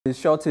The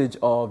shortage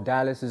of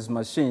dialysis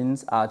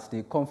machines at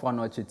the Komfo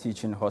Anokye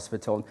Teaching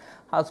Hospital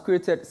has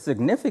created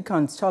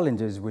significant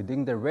challenges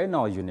within the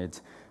renal unit,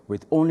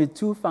 with only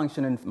 2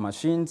 functioning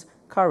machines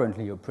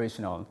currently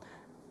operational.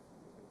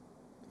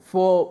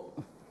 For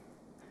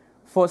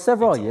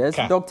several years,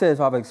 doctors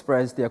have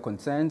expressed their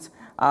concerns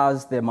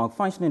as the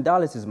malfunctioning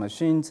dialysis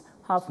machines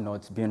have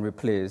not been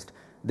replaced.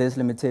 This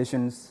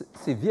limitation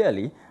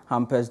severely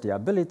hampers the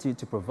ability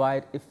to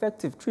provide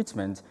effective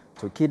treatment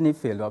to kidney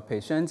failure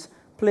patients,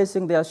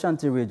 placing the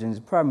Ashanti region's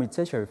primary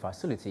tertiary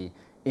facility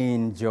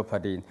in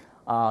jeopardy.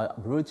 Our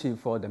Bureau Chief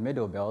for the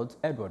Middle Belt,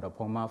 Edward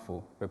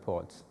Opomafo,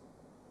 reports.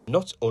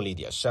 Not only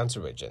the Ashanti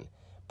region,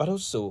 but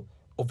also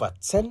over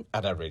 10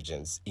 other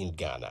regions in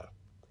Ghana.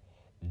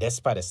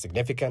 Despite a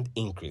significant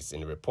increase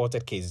in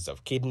reported cases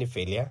of kidney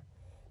failure,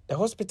 the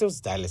hospital's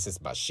dialysis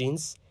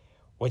machines,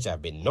 which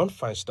have been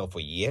non-functional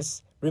for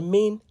years,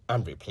 remain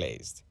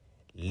unreplaced,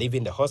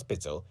 leaving the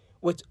hospital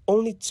with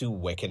only 2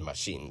 working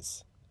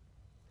machines.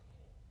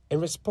 In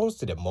response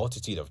to the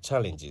multitude of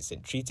challenges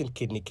in treating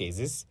kidney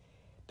cases,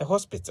 the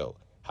hospital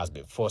has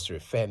been forced to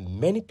refer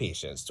many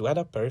patients to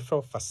other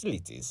peripheral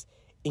facilities,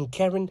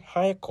 incurring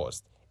higher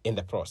costs in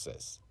the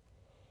process.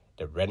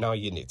 The renal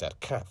unit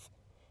at CAF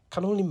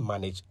can only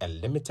manage a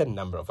limited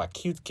number of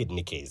acute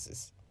kidney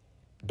cases.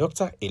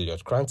 Dr.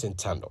 Elliot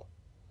Cranton-Tano,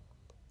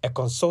 a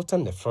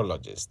consultant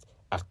nephrologist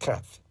at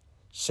CAF,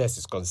 shares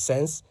his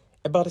concerns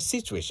about a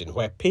situation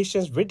where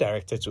patients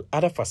redirected to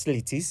other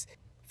facilities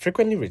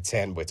frequently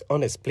return with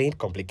unexplained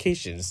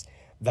complications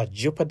that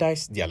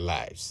jeopardize their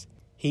lives.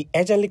 He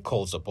urgently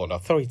calls upon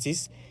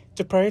authorities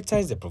to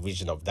prioritize the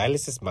provision of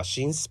dialysis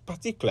machines,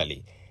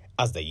 particularly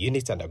as the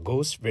unit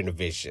undergoes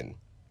renovation.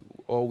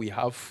 All we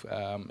have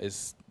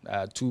is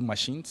 2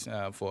 machines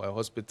for a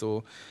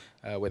hospital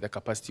with a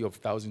capacity of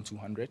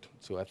 1,200.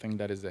 So I think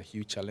that is a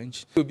huge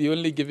challenge. You'll be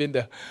only given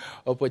the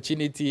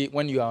opportunity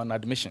when you are on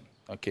admission,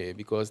 okay,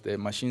 because the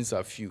machines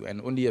are few and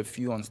only a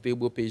few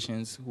unstable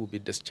patients who will be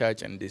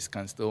discharged, and they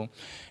can still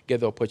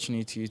get the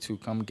opportunity to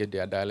come get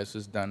their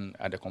dialysis done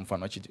at the Komfo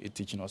Anokye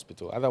Teaching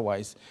Hospital.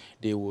 Otherwise,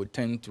 they would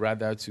tend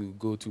rather to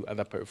go to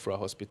other peripheral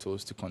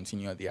hospitals to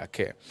continue their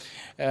care.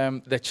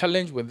 The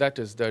challenge with that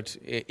is that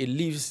it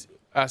leaves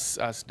us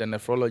as the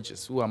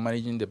nephrologists who are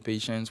managing the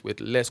patients with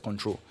less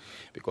control,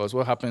 because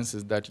what happens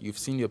is that you've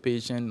seen your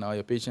patient, now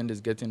your patient is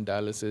getting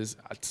dialysis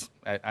at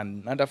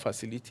another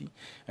facility,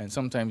 and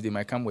sometimes they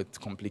might come with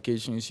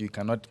complications you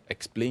cannot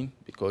explain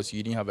because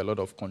you didn't have a lot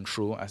of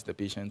control as the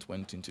patient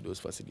went into those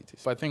facilities.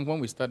 So I think when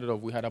we started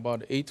off, we had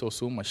about 8 or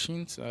so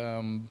machines.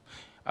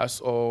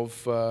 As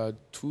of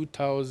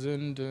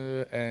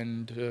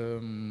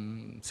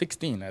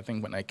 2016, I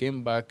think when I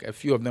came back, a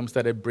few of them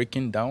started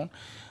breaking down.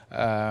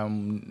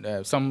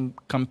 Some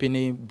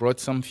company brought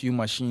some few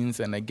machines,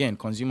 and again,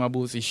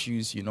 consumables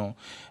issues,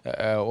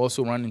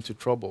 also run into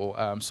trouble.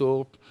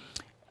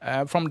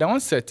 From the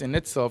onset in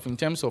itself, in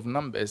terms of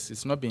numbers,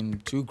 it's not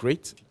been too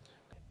great.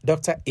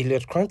 Dr.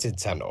 Elliot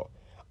Cranton-Tano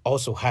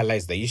also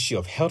highlights the issue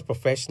of health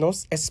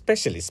professionals,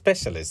 especially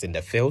specialists in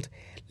the field,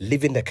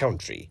 leaving the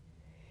country.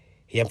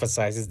 He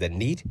emphasizes the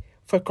need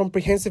for a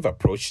comprehensive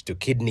approach to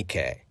kidney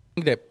care.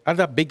 The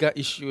other bigger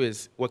issue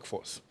is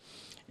workforce,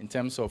 in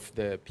terms of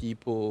the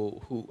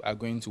people who are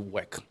going to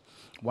work.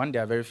 One,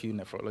 there are very few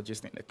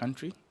nephrologists in the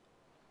country.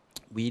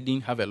 We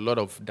didn't have a lot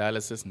of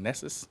dialysis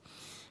nurses,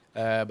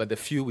 but the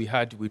few we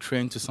had, we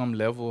trained to some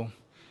level.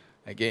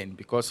 Again,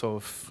 because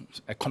of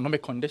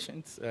economic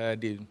conditions,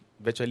 they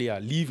virtually are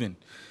leaving.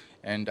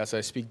 And as I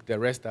speak, the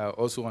rest are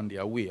also on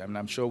their way. And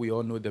I'm sure we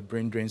all know the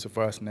brain drains as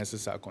far as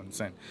nurses are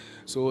concerned.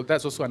 So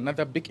that's also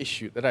another big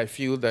issue that I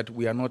feel that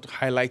we are not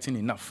highlighting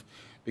enough.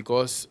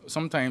 Because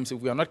sometimes if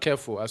we are not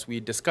careful, as we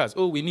discuss,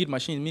 oh, we need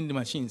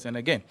machines, and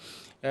again,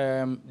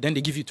 then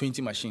they give you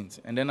 20 machines.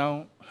 And then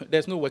now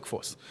there's no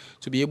workforce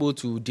to be able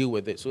to deal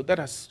with it. So that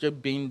has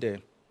just been the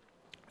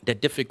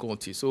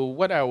difficulty. So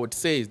what I would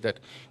say is that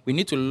we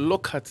need to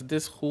look at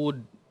this whole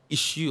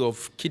issue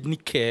of kidney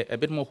care a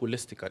bit more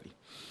holistically.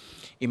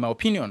 In my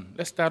opinion,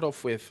 let's start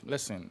off with,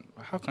 listen,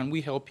 how can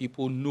we help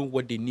people know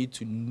what they need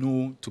to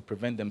know to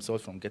prevent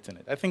themselves from getting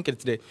it? I think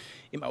it's, in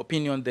my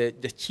opinion,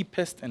 the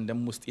cheapest and the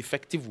most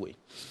effective way.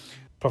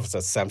 Professor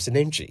Samson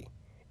Mg,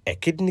 a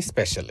kidney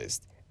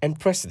specialist and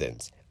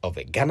president of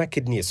the Ghana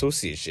Kidney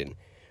Association,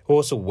 who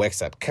also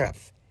works at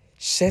CAF,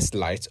 sheds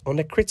light on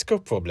the critical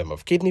problem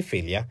of kidney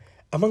failure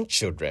among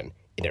children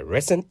in a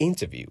recent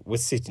interview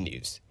with Citi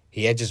News.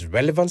 He urges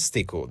relevant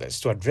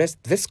stakeholders to address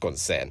this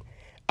concern,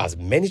 as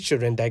many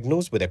children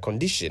diagnosed with the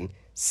condition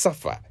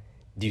suffer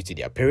due to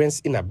their parents'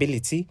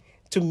 inability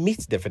to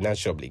meet the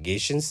financial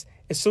obligations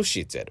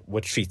associated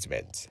with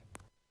treatment.